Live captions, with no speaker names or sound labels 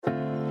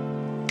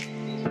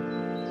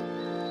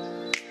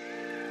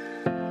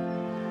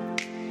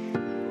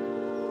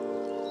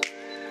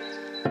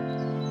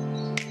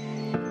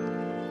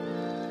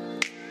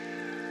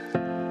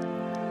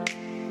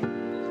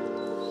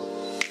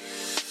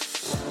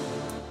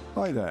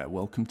Hi there,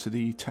 welcome to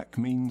the Tech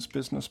Means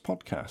Business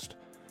podcast.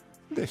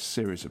 This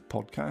series of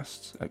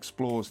podcasts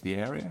explores the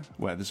area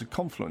where there's a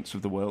confluence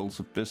of the worlds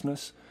of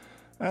business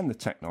and the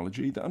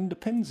technology that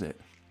underpins it.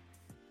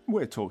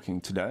 We're talking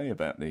today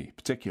about the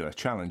particular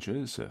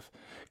challenges of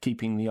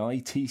keeping the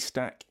IT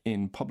stack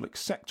in public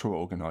sector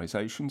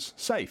organisations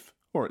safe,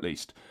 or at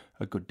least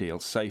a good deal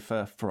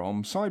safer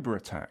from cyber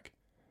attack.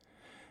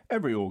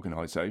 Every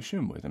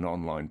organisation with an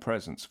online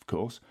presence, of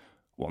course,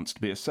 wants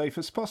to be as safe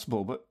as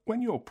possible, but when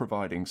you're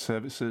providing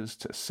services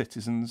to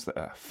citizens that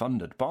are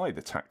funded by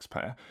the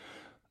taxpayer,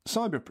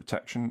 cyber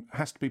protection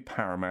has to be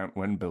paramount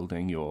when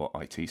building your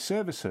IT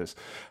services,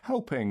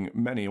 helping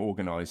many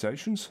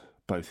organisations,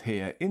 both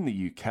here in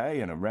the UK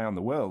and around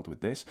the world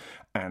with this.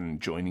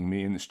 And joining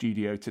me in the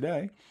studio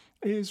today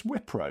is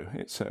Wipro.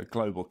 It's a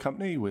global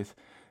company with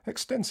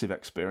extensive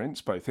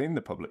experience both in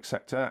the public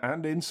sector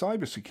and in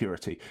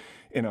cybersecurity.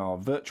 In our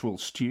virtual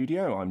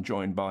studio, I'm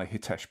joined by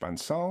Hitesh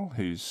Bansal,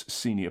 who's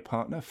Senior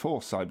Partner for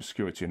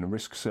Cybersecurity and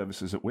Risk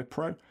Services at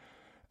Wipro,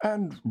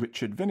 and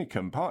Richard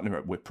Vinicum, Partner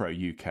at Wipro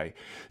UK.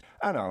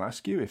 And I'll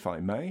ask you, if I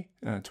may,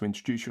 to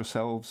introduce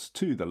yourselves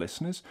to the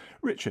listeners.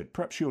 Richard,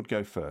 perhaps you'd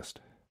go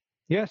first.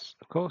 Yes,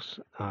 of course.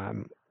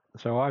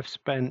 So I've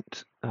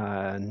spent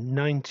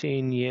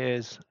 19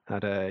 years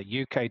at a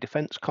UK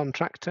defence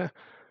contractor,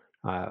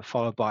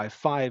 followed by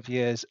 5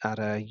 years at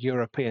a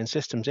European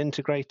systems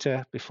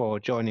integrator before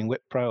joining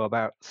Wipro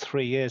about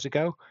 3 years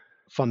ago.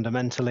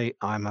 Fundamentally,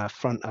 I'm a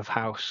front of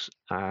house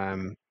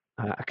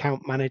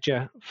account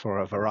manager for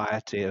a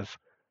variety of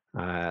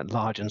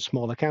large and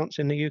small accounts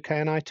in the UK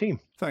and IT.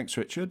 Thanks,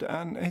 Richard.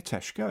 And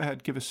Hitesh, go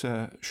ahead, give us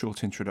a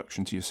short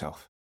introduction to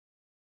yourself.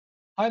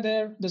 Hi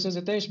there, this is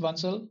Hitesh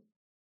Bansal.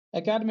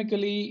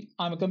 Academically,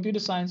 I'm a computer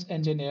science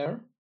engineer.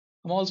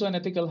 I'm also an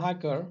ethical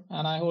hacker,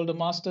 and I hold a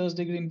master's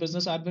degree in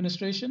business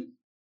administration.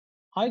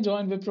 I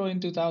joined Wipro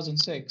in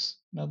 2006.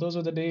 Now, those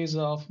were the days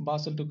of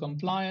Basel II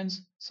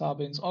compliance,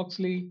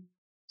 Sarbanes-Oxley.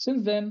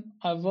 Since then,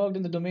 I've worked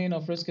in the domain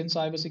of risk and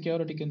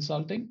cybersecurity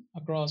consulting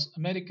across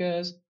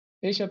Americas,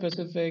 Asia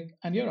Pacific,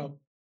 and Europe.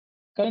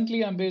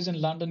 Currently, I'm based in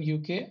London,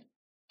 UK,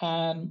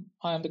 and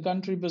I am the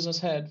country business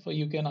head for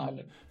UK and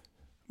Ireland.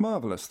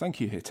 Marvellous, thank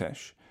you,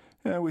 Hitesh.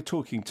 We're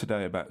talking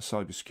today about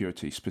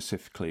cybersecurity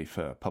specifically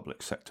for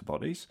public sector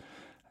bodies.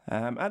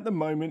 At the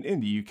moment in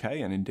the UK,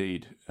 and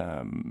indeed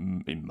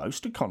in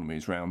most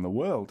economies around the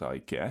world, I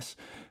guess,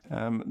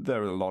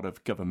 there are a lot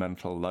of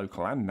governmental,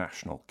 local and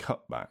national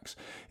cutbacks.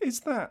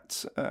 Is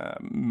that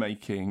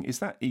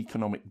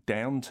economic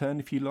downturn,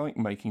 if you like,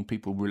 making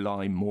people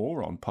rely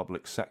more on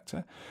public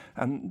sector?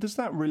 And does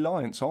that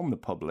reliance on the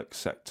public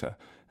sector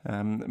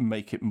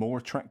make it more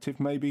attractive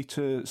maybe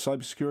to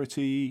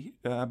cybersecurity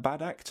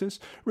bad actors?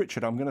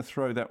 Richard, I'm going to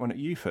throw that one at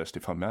you first,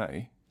 if I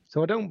may.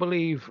 So I don't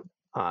believe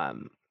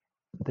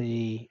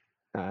the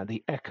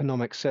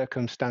economic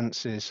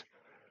circumstances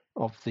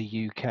of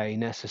the UK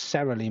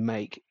necessarily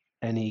make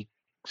any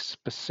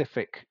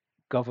specific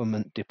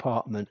government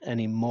department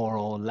any more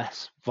or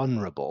less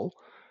vulnerable.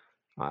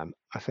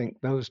 I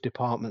think those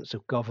departments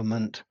of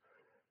government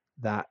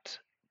that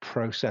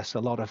process a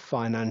lot of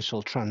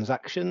financial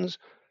transactions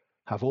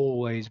have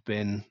always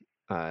been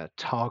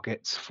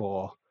targets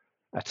for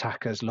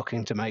attackers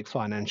looking to make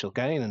financial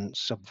gain and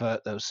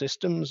subvert those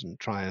systems and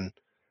try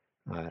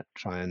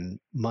and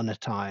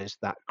monetize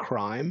that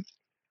crime.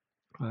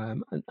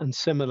 And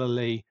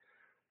similarly,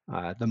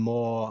 the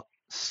more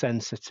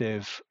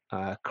sensitive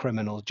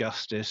criminal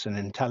justice and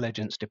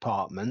intelligence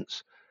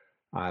departments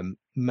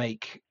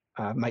make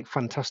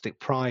fantastic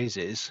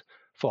prizes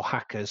for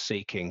hackers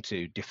seeking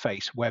to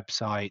deface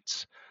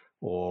websites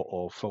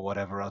or for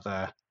whatever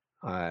other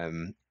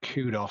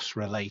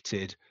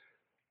kudos-related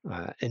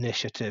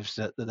initiatives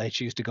that they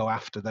choose to go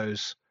after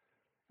those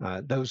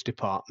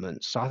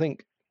departments. So I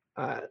think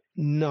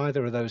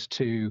neither of those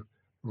two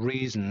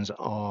reasons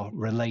are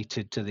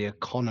related to the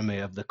economy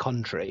of the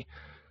country.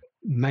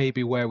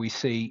 Maybe where we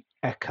see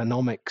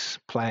economics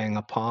playing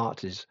a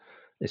part is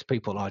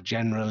people are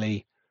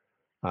generally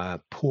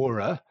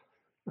poorer,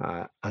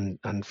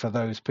 and for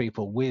those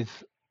people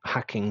with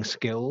hacking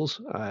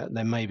skills,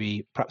 they may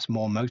be perhaps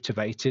more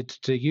motivated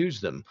to use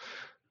them.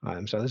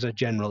 So there's a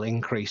general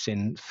increase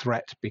in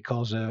threat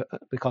because of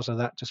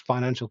that, just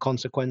financial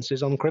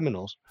consequences on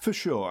criminals. For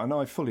sure, and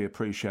I fully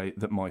appreciate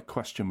that my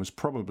question was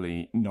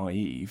probably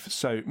naive,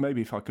 so maybe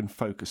if I can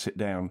focus it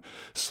down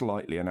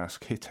slightly and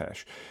ask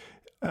Hitesh,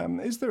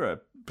 is there a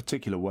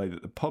particular way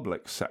that the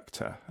public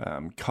sector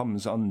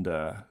comes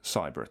under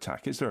cyber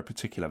attack? Is there a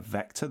particular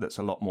vector that's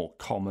a lot more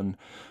common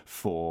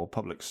for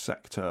public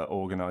sector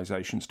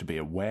organisations to be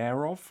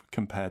aware of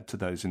compared to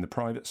those in the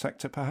private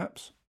sector,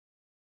 perhaps?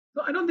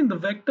 So I don't think the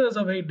vectors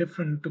are very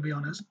different, to be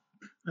honest.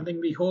 I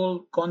think the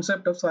whole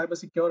concept of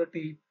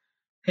cybersecurity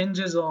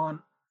hinges on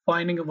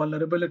finding a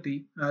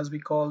vulnerability, as we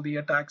call the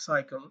attack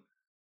cycle.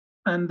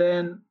 And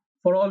then,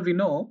 for all we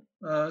know,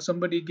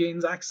 somebody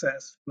gains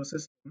access to a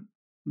system.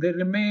 They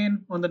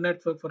remain on the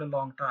network for a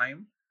long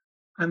time.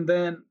 And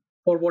then,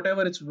 for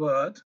whatever it's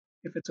worth,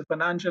 if it's a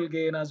financial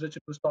gain, as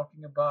Richard was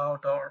talking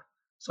about, or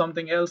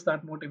something else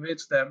that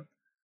motivates them,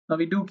 Now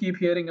we do keep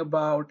hearing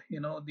about,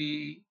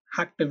 the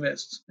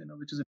hacktivists,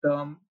 which is a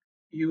term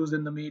used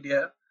in the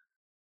media,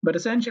 but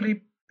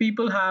essentially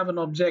people have an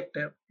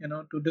objective,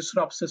 to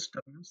disrupt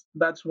systems.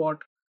 That's what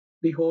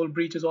the whole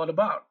breach is all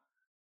about.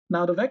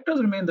 Now the vectors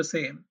remain the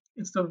same.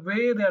 It's the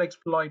way they are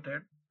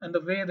exploited and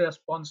the way they are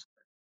sponsored.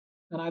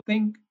 And I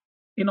think,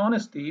 in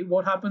honesty,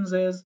 what happens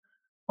is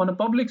on a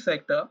public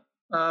sector,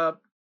 uh,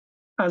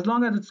 as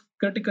long as it's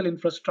critical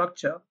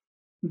infrastructure,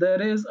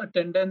 there is a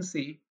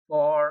tendency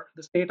for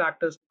the state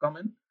actors to come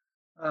in.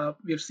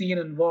 We've seen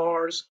in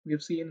wars,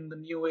 we've seen in the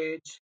new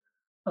age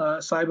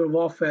cyber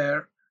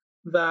warfare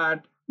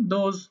that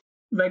those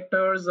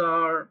vectors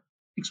are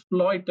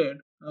exploited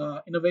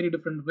in a very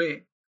different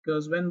way.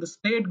 Because when the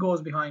state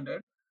goes behind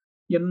it,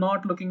 you're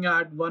not looking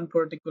at one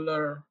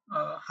particular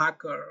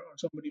hacker or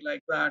somebody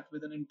like that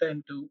with an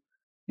intent to,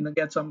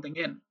 get something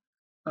in,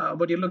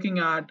 but you're looking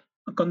at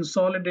a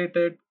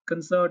consolidated,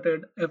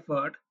 concerted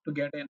effort to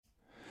get in.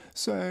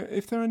 So,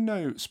 if there are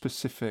no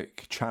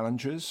specific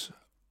challenges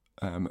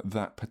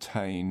that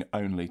pertain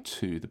only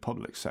to the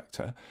public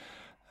sector,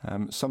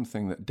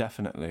 something that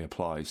definitely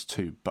applies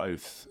to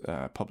both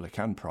public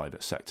and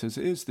private sectors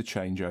is the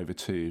change over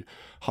to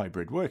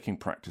hybrid working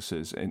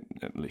practices,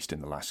 at least in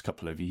the last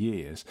couple of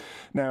years.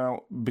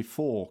 Now,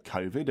 before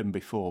COVID and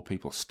before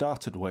people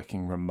started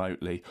working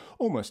remotely,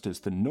 almost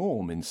as the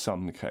norm in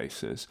some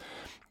cases,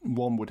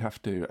 one would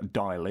have to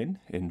dial in,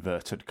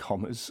 inverted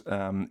commas,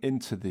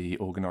 into the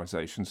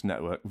organisation's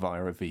network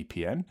via a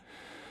VPN.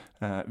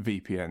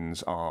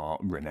 VPNs are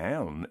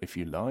renowned, if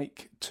you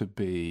like, to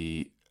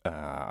be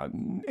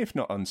if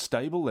not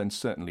unstable, then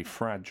certainly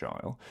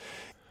fragile.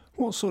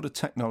 What sort of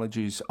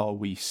technologies are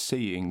we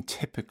seeing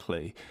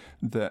typically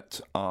that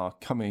are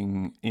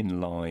coming in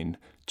line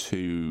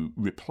to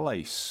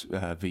replace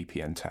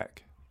VPN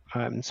tech?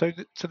 So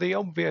the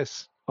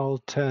obvious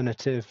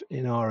alternative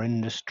in our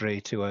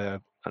industry to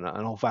an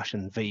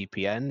old-fashioned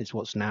VPN is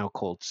what's now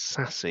called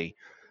SASE,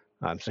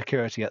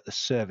 security at the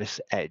service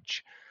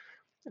edge.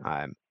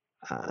 And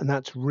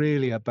that's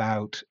really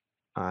about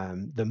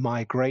the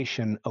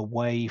migration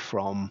away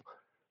from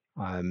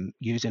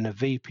using a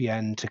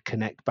VPN to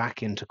connect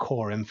back into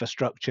core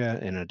infrastructure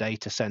in a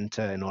data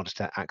center in order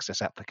to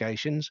access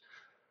applications,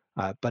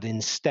 but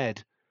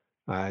instead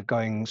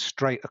going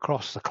straight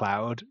across the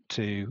cloud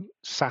to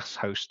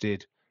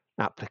SaaS-hosted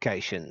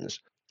applications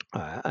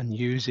and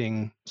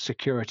using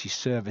security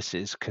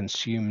services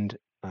consumed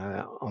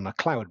on a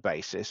cloud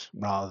basis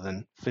rather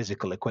than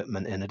physical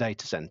equipment in a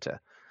data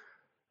center.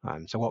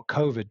 So what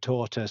COVID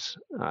taught us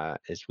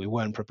is we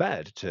weren't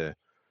prepared to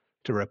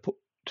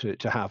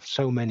have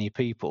so many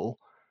people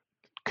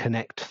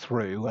connect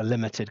through a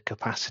limited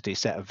capacity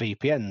set of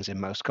VPNs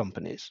in most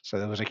companies. So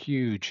there was a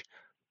huge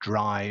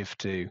drive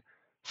to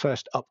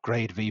first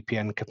upgrade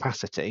VPN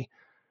capacity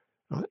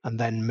and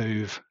then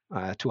move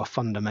to a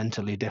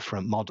fundamentally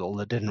different model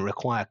that didn't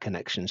require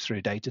connections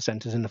through data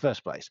centers in the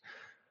first place.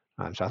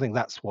 So I think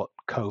that's what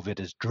COVID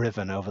has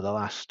driven over the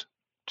last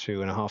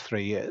 2.5,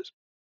 3 years.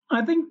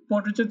 I think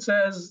what Richard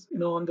says,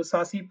 on the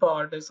SASE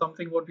part is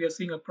something what we are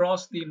seeing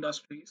across the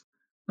industries.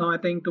 Now, I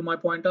think to my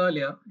point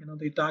earlier,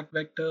 the attack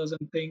vectors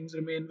and things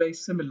remain very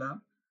similar.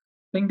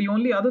 I think the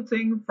only other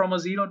thing from a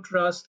zero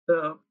trust,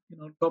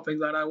 topic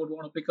that I would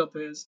want to pick up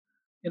is,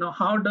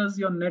 how does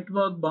your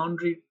network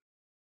boundary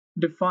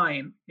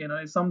define,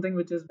 is something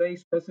which is very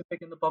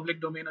specific in the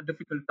public domain, a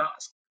difficult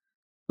task.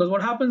 Because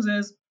what happens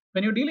is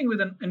when you're dealing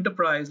with an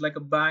enterprise like a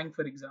bank,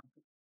 for example,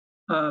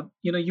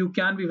 you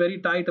can be very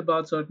tight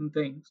about certain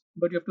things,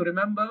 but you have to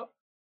remember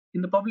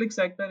in the public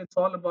sector, it's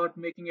all about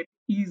making it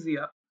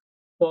easier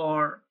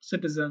for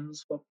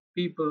citizens, for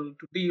people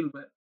to deal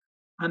with.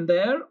 And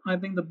there, I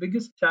think the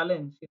biggest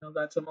challenge,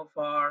 that some of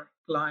our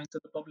clients in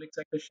the public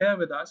sector share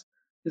with us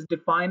is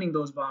defining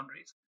those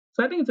boundaries.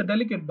 So I think it's a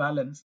delicate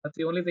balance. That's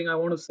the only thing I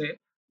want to say.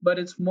 But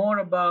it's more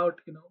about,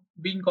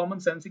 being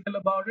commonsensical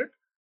about it.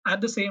 At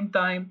the same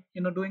time,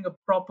 doing a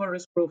proper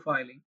risk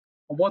profiling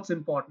of what's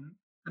important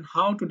and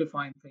how to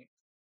define things.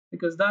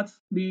 Because that's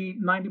the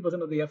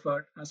 90% of the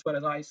effort, as far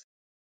as I see,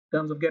 in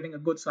terms of getting a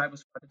good cyber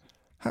strategy.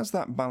 Has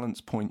that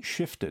balance point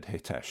shifted,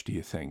 Hitesh, do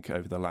you think,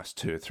 over the last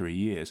 2 or 3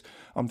 years?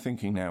 I'm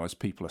thinking now as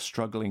people are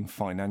struggling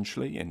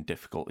financially in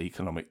difficult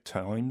economic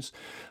times,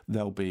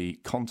 they'll be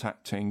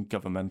contacting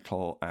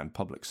governmental and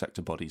public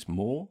sector bodies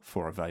more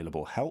for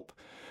available help.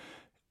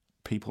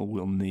 People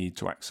will need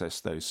to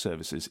access those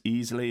services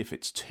easily. If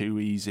it's too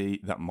easy,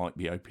 that might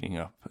be opening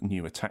up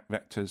new attack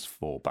vectors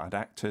for bad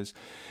actors.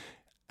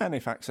 And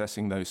if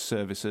accessing those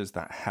services,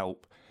 that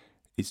help,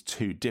 is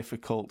too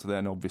difficult,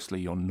 then obviously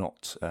you're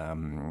not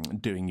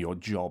doing your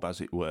job,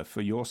 as it were,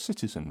 for your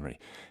citizenry.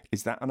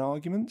 Is that an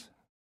argument?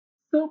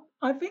 So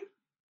I think,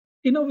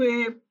 in a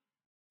way,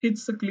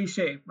 it's a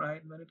cliche,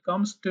 right? When it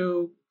comes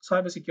to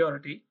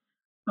cybersecurity,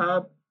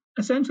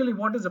 essentially,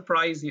 what is the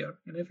price here?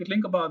 If you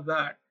think about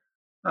that,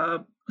 a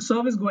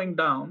service going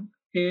down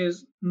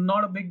is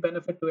not a big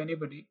benefit to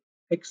anybody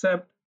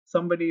except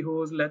somebody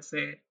who's, let's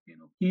say,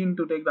 keen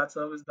to take that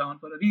service down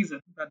for a reason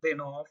that they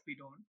know of, we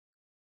don't.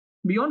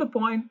 Beyond a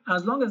point,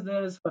 as long as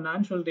there is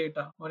financial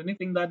data or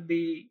anything that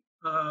the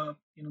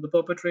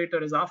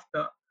perpetrator is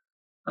after,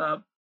 uh,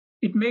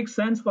 it makes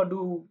sense for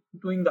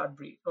doing that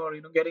breach or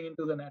getting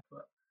into the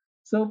network.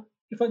 So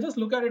if I just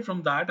look at it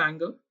from that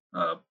angle,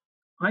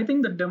 I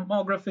think the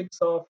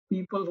demographics of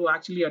people who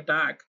actually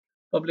attack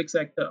public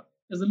sector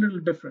is a little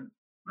different,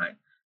 right?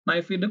 Now,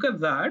 if we look at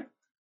that,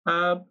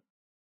 uh,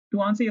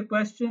 to answer your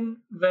question,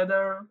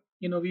 whether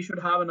we should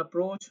have an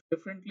approach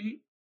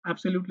differently,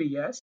 absolutely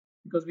yes,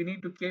 because we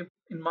need to keep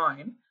in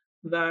mind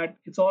that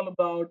it's all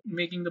about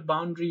making the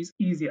boundaries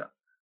easier.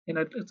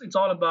 It's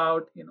all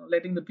about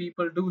letting the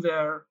people do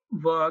their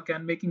work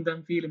and making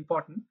them feel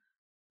important.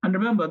 And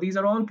remember, these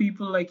are all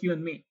people like you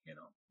and me,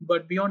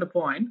 But beyond a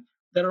point,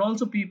 there are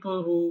also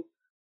people who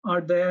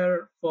are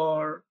there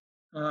for,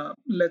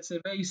 let's say,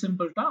 very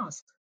simple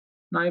tasks.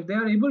 Now, if they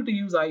are able to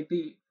use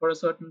IT for a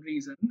certain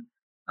reason,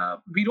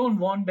 we don't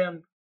want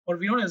them, or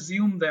we don't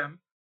assume them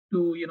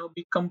to,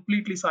 be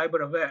completely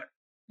cyber aware.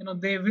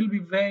 They will be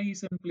very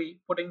simply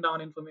putting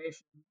down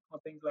information or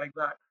things like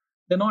that.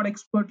 They're not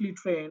expertly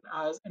trained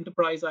as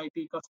enterprise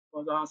IT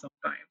customers are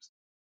sometimes.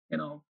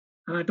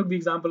 And I took the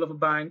example of a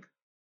bank.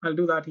 I'll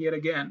do that here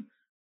again.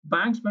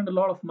 Banks spend a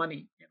lot of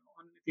money,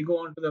 if you go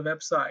onto the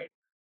website,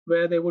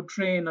 where they would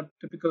train a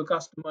typical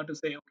customer to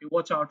say, okay,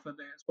 watch out for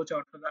this, watch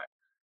out for that.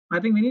 I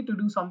think we need to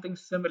do something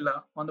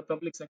similar on the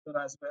public sector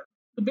as well.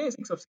 The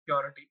basics of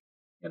security,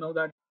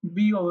 that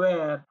be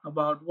aware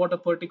about what a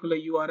particular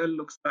URL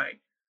looks like.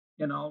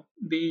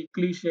 The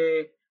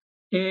cliche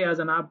A as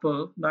an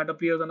apple that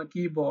appears on a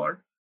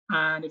keyboard,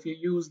 and if you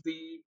use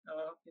the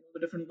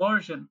different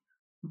version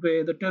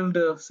with the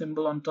tilde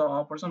symbol on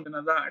top or something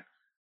like that.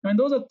 I mean,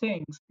 those are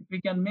things. If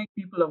we can make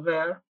people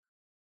aware,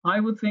 I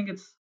would think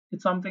it's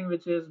something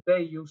which is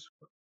very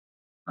useful.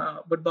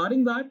 But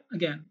barring that,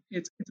 again,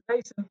 it's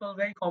very simple,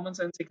 very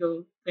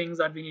commonsensical things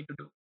that we need to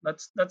do.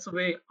 That's the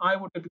way I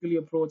would typically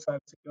approach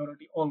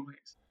cybersecurity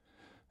always.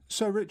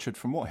 So, Richard,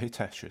 from what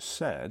Hitesh has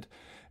said,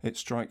 it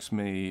strikes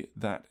me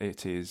that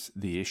it is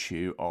the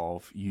issue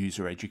of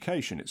user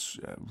education. It's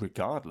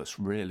regardless,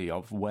 really,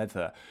 of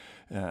whether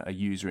a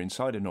user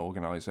inside an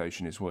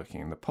organisation is working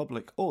in the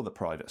public or the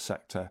private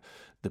sector.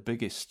 The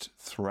biggest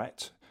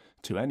threat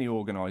to any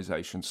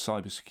organisation's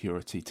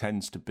cybersecurity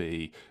tends to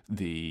be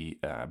the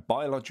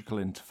biological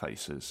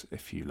interfaces,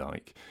 if you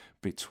like,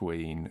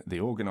 between the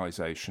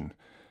organisation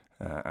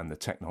and the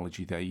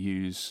technology they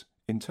use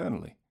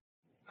internally.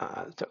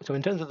 So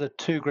in terms of the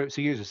two groups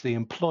of users, the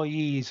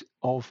employees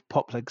of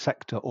public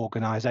sector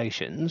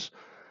organisations,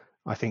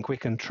 I think we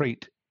can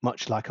treat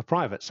much like a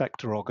private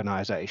sector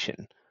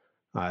organisation.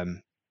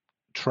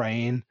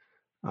 Train,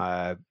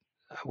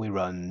 we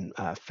run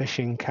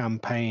phishing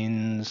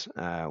campaigns,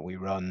 we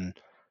run,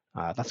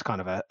 that's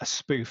kind of a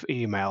spoof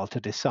email to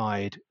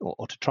decide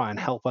or to try and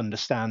help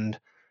understand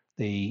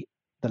the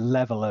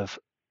level of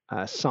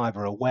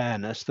cyber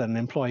awareness that an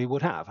employee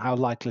would have, how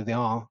likely they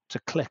are to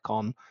click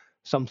on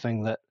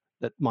something that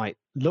might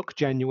look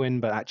genuine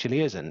but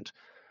actually isn't.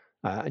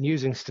 And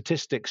using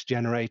statistics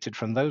generated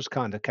from those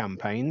kind of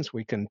campaigns,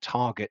 we can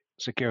target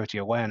security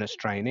awareness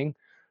training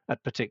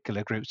at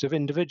particular groups of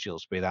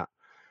individuals, be that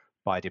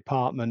by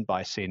department,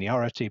 by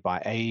seniority,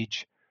 by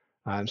age.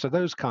 So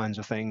those kinds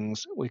of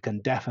things we can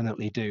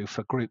definitely do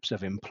for groups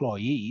of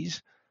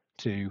employees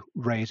to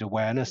raise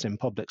awareness in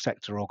public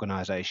sector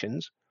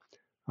organizations.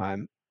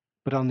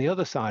 But on the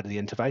other side of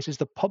the interface is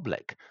the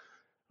public.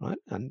 Right?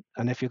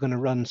 And if you're going to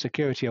run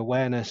security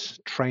awareness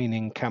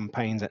training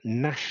campaigns at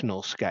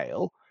national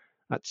scale,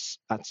 that's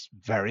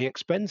very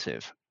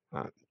expensive.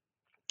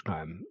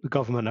 The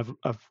government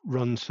have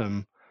run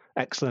some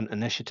excellent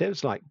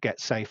initiatives like Get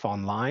Safe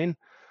Online,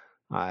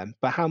 but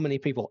how many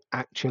people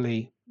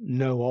actually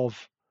know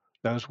of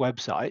those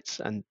websites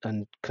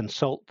and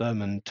consult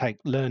them and take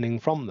learning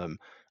from them?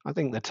 I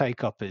think the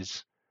take-up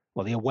is,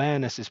 well, the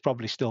awareness is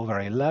probably still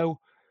very low,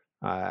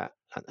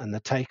 and the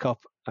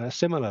take-up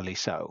similarly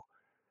so.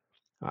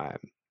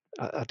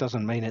 That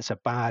doesn't mean it's a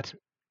bad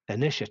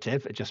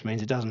initiative. It just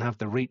means it doesn't have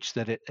the reach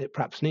that it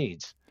perhaps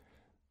needs.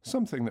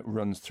 Something that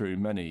runs through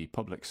many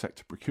public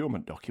sector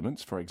procurement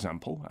documents, for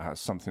example, as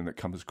something that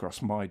comes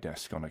across my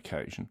desk on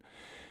occasion,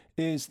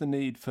 is the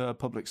need for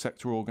public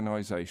sector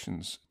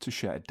organisations to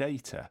share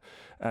data,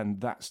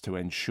 and that's to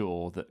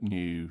ensure that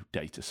new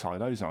data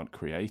silos aren't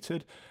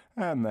created,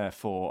 and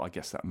therefore I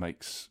guess that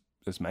makes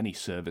as many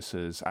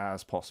services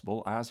as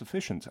possible, as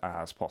efficient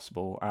as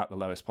possible, at the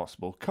lowest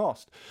possible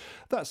cost.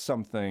 That's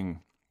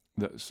something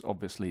that's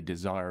obviously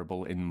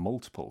desirable in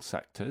multiple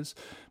sectors.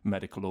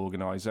 Medical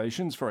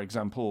organisations, for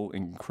example,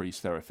 increase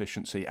their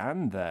efficiency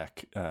and their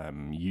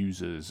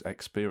users'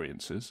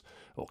 experiences,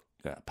 or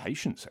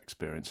patients'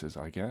 experiences,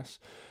 I guess,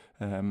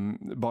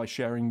 by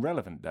sharing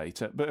relevant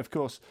data. But of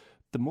course,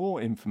 the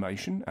more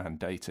information and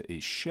data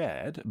is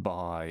shared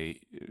by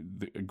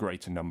a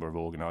greater number of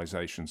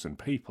organisations and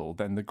people,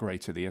 then the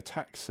greater the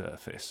attack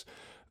surface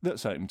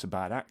that's open to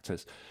bad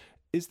actors.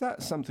 Is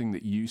that something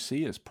that you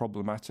see as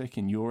problematic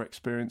in your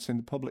experience in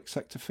the public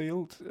sector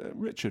field?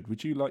 Richard,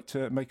 would you like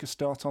to make a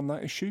start on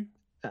that issue?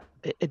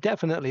 It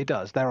definitely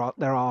does. There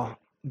are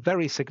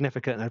very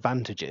significant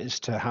advantages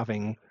to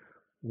having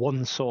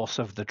one source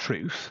of the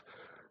truth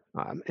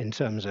in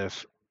terms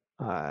of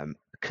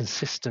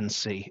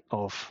consistency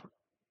of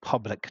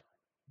public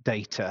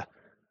data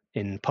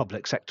in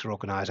public sector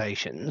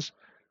organizations.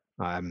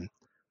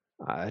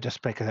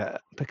 Just pick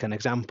an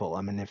example.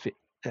 I mean,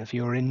 if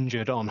you're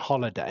injured on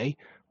holiday,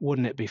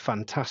 wouldn't it be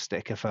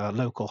fantastic if a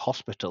local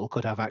hospital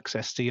could have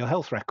access to your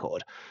health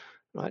record,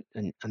 right?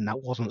 And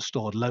that wasn't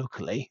stored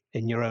locally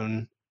in your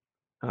own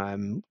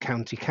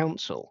county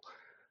council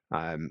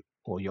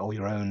or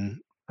your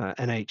own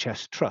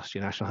NHS trust,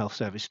 your National Health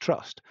Service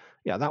trust.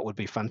 Yeah, that would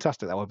be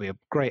fantastic. That would be a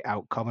great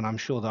outcome, and I'm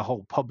sure the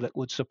whole public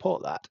would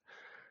support that.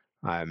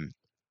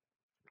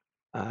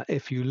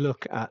 If you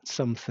look at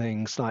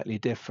something slightly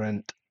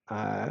different,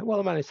 well,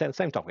 I'm only saying the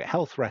same topic,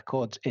 health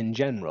records in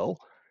general,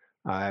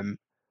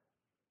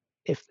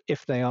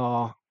 if they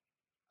are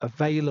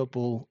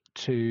available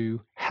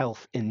to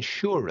health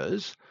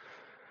insurers,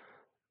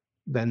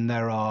 then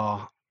there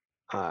are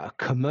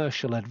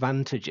commercial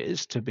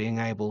advantages to being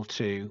able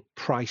to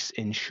price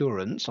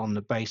insurance on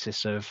the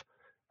basis of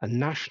a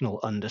national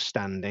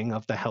understanding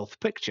of the health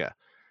picture.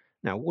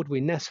 Now, would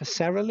we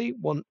necessarily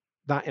want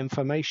that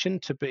information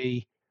to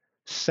be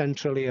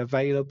centrally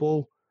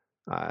available,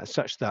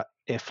 such that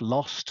if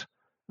lost,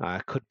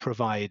 could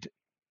provide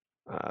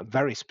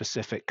very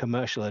specific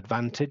commercial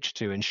advantage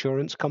to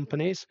insurance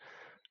companies?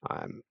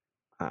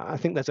 I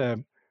think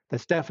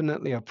there's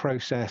definitely a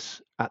process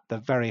at the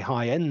very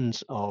high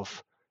ends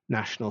of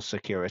national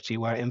security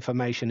where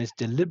information is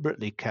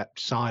deliberately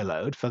kept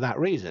siloed for that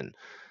reason.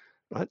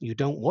 Right? You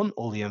don't want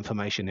all the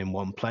information in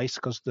one place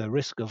because the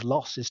risk of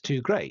loss is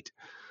too great.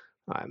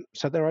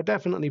 So there are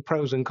definitely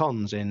pros and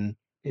cons in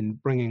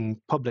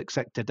bringing public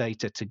sector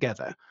data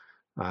together,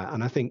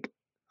 and I think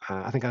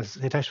as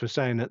Hitesh was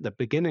saying at the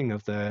beginning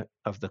of the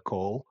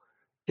call,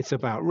 it's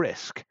about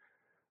risk.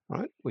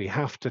 Right? We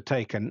have to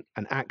take an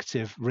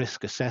active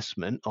risk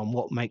assessment on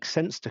what makes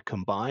sense to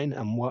combine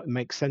and what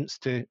makes sense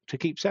to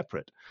keep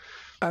separate.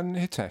 And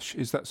Hitesh,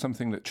 is that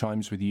something that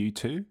chimes with you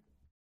too?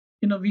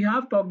 We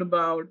have talked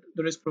about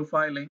the risk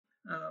profiling.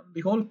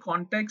 The whole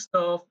context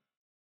of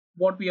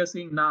what we are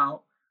seeing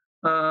now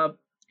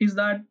is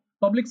that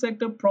public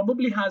sector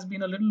probably has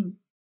been a little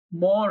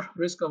more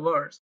risk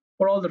averse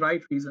for all the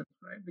right reasons,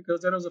 right?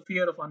 Because there was a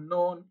fear of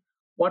unknown.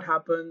 What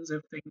happens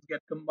if things get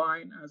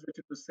combined, as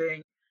Richard was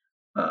saying?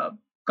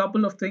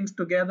 Couple of things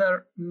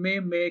together may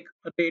make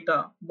a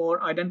data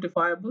more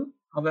identifiable.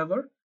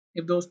 However,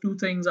 if those two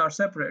things are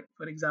separate,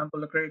 for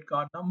example, a credit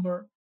card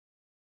number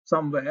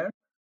somewhere,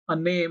 a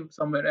name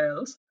somewhere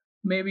else,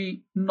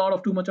 maybe not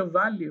of too much of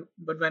value,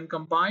 but when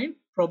combined,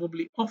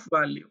 probably of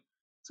value.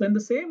 So in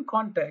the same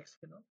context,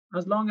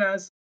 as long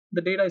as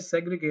the data is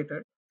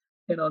segregated,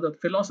 the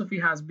philosophy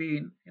has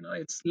been,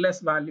 it's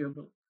less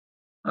valuable.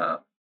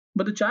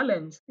 But the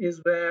challenge is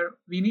where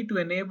we need to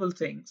enable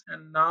things.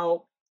 And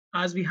now,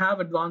 as we have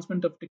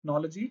advancement of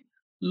technology,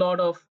 a lot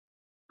of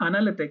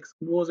analytics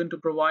goes into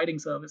providing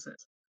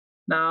services.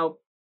 Now,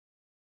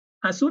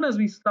 as soon as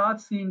we start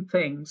seeing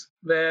things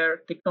where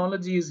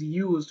technology is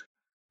used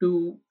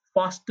to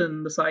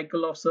fasten the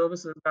cycle of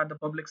services that the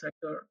public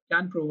sector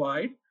can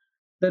provide,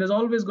 there is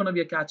always going to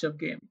be a catch-up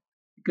game,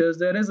 because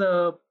there is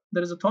a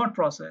thought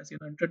process.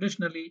 And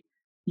traditionally,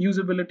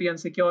 usability and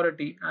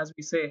security, as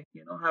we say,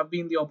 have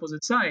been the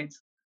opposite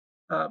sides.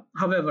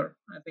 However,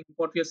 I think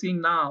what we are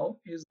seeing now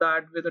is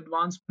that with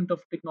advancement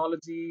of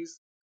technologies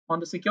on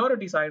the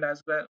security side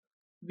as well,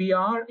 we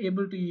are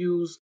able to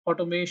use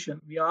automation,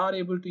 we are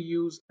able to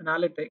use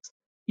analytics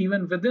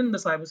even within the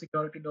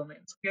cybersecurity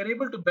domains. We are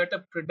able to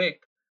better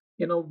predict,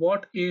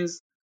 what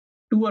is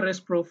to a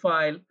risk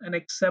profile an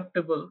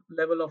acceptable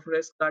level of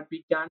risk that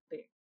we can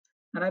take.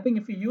 And I think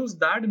if we use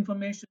that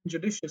information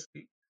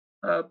judiciously,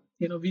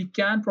 we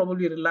can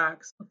probably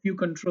relax a few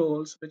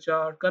controls which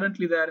are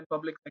currently there in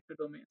public sector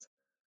domains.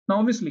 Now,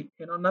 obviously,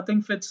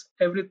 nothing fits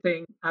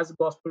everything as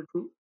gospel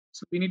truth.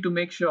 So we need to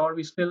make sure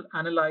we still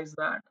analyze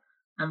that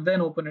and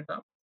then open it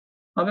up.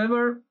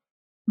 However,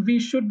 we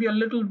should be a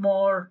little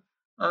more,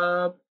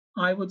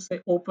 I would say,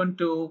 open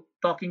to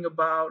talking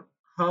about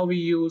how we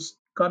use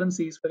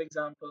currencies, for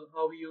example,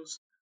 how we use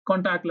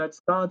contactless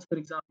cards, for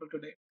example,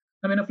 today.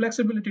 I mean, a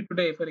flexibility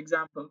today, for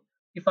example,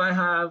 if I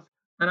have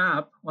an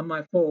app on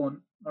my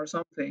phone or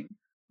something,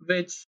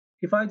 which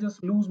if I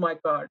just lose my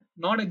card,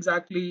 not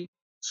exactly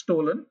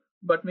stolen,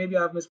 but maybe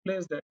I've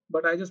misplaced it,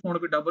 but I just want to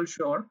be double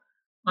sure,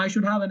 I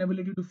should have an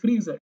ability to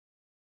freeze it.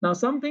 Now,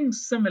 something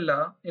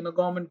similar in a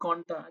government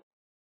contact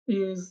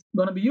is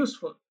going to be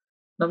useful.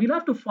 Now, we'll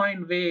have to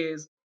find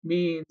ways,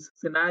 means,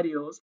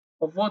 scenarios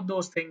of what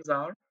those things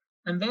are,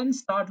 and then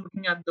start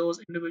looking at those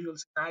individual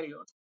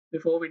scenarios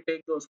before we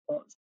take those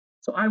calls.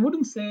 So I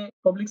wouldn't say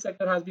public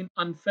sector has been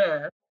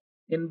unfair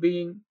in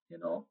being,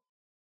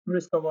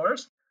 risk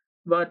averse,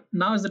 but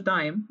now is the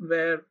time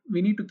where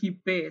we need to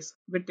keep pace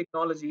with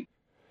technology.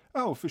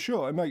 Oh, for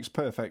sure. It makes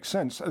perfect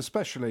sense,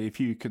 especially if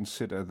you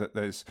consider that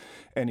there's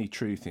any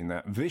truth in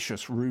that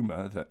vicious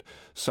rumour that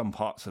some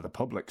parts of the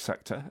public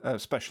sector,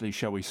 especially,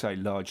 shall we say,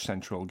 large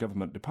central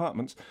government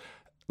departments,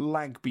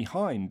 lag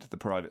behind the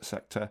private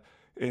sector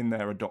in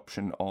their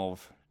adoption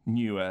of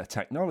newer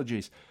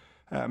technologies.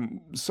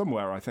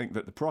 Somewhere I think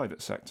that the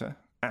private sector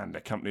and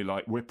a company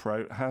like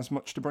Wipro has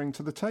much to bring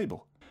to the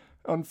table.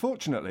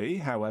 Unfortunately,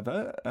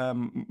 however,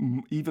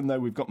 even though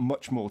we've got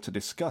much more to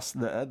discuss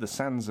there, the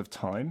sands of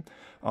time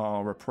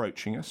are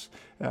approaching us.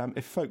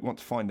 If folk want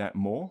to find out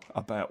more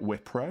about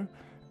Wipro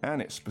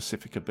and its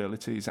specific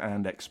abilities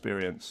and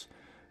experience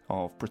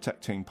of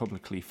protecting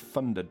publicly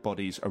funded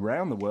bodies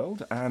around the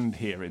world and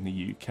here in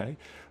the UK,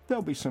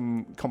 there'll be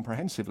some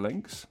comprehensive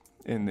links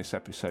in this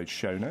episode's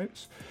show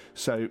notes,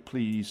 so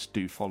please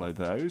do follow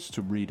those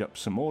to read up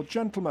some more.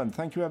 Gentlemen,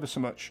 thank you ever so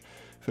much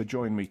for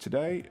joining me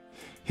today,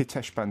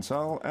 Hitesh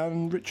Bansal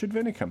and Richard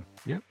Vinicum.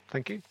 Yeah,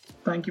 thank you.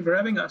 Thank you for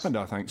having us. And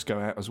our thanks go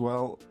out as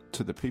well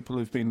to the people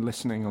who've been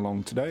listening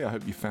along today. I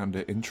hope you found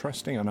it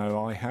interesting. I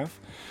know I have.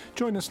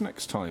 Join us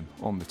next time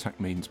on the Tech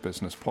Means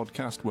Business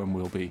podcast, when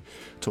we'll be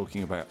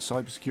talking about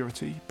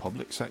cybersecurity,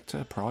 public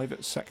sector,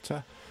 private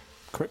sector,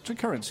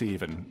 cryptocurrency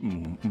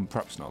even.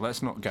 Perhaps not.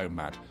 Let's not go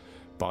mad.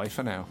 Bye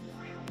for now.